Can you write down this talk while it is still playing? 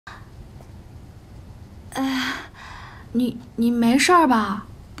你没事吧？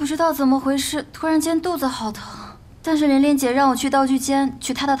不知道怎么回事，突然间肚子好疼。但是琳琳姐让我去道具间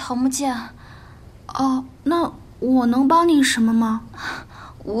取她的桃木剑。哦，那我能帮你什么吗？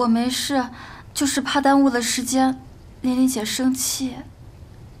我没事，就是怕耽误了时间，琳琳姐生气。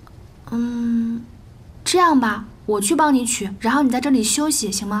这样吧，我去帮你取，然后你在这里休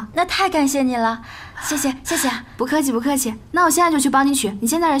息，行吗？那太感谢你了，谢谢谢谢。不客气不客气，那我现在就去帮你取，你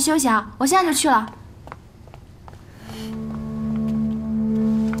先在这休息啊，我现在就去了。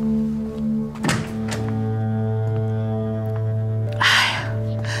哎呀，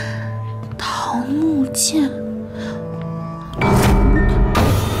桃木剑。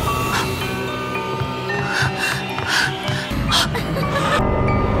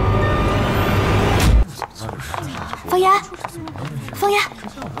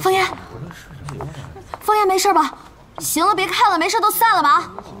方言，方言，没事吧？行了，别看了，没事都散了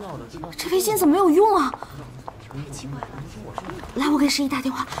吧。这围巾怎么没有用啊？来，我给十一打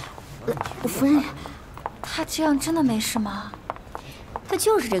电话。夫人，他这样真的没事吗？他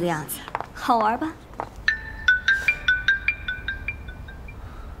就是这个样子，好玩吧？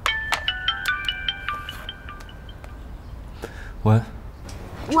喂。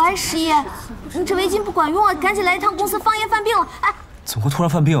喂，十一，你这围巾不管用啊，赶紧来一趟公司，方言犯病了。哎，怎么会突然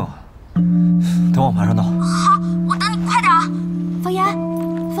犯病啊？等我马上到。好，我等你，快点啊！方言，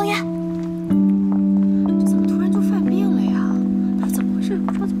这怎么突然就犯病了呀？他怎么回事？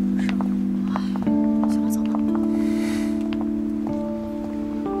不知道怎么回事。哎，行了，走吧。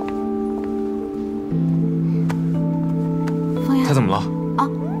方言，他怎么了？啊，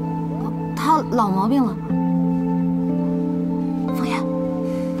他老毛病了。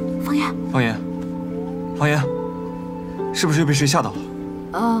方言，是不是又被谁吓到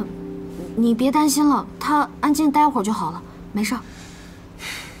了？你别担心了，他安静待会儿就好了，没事。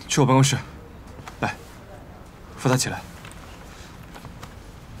去我办公室，来，扶他起来。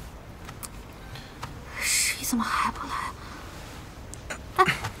十一怎么还不来？哎，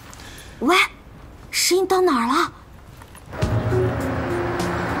喂，十一你到哪儿了？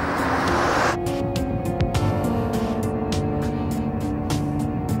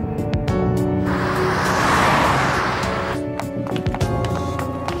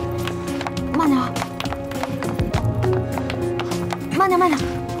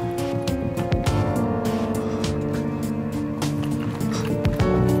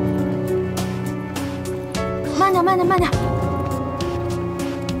慢点，慢点。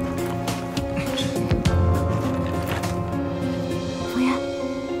方言，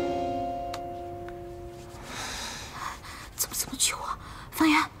怎么这么久啊？方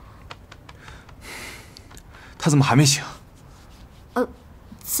言，他怎么还没醒？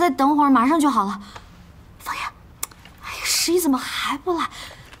再等会儿，马上就好了。方言，哎呀，十一怎么还不来？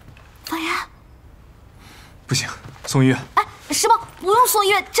方言，不行，送医院。哎，什么？不用送医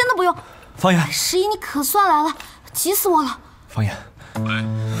院，真的不用。方言，十一，你可算来了，急死我了。方言，喂，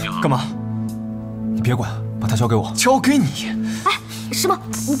你好。干嘛？你别管，把他交给我。交给你？哎，什么？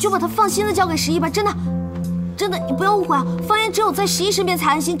你就把他放心的交给十一吧，真的，你不要误会啊。方言只有在十一身边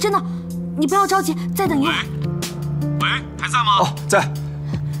才安心，真的，你不要着急，再等一会儿。喂，还在吗？哦，在。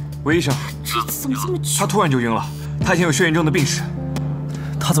喂，医生，这怎么这么久？他突然就晕了，他以前有血晕症的病史。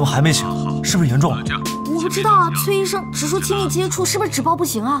他怎么还没醒？是不是严重了？我不知道啊，崔医生只说亲密接触，是不是只报不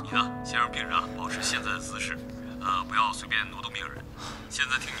行啊？你呢，先让病人保持现在的姿势，不要随便挪动病人。现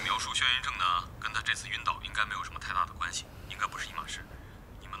在听你描述眩晕症呢，跟他这次晕倒应该没有什么太大的关系，应该不是一码事。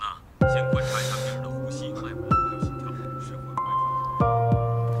你们呢，先观察一下病人的呼吸、脉搏还有心跳，是会不会？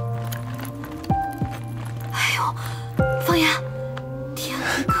哎呦，方言，天哪，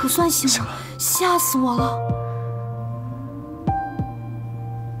你可算醒了，吓死我了！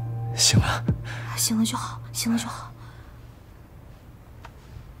醒了，醒了就好，醒了就好。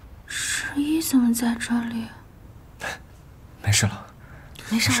十一怎么在这里？没事了，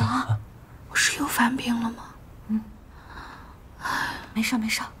没事了啊！我是又犯病了吗？没事没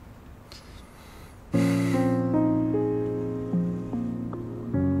事。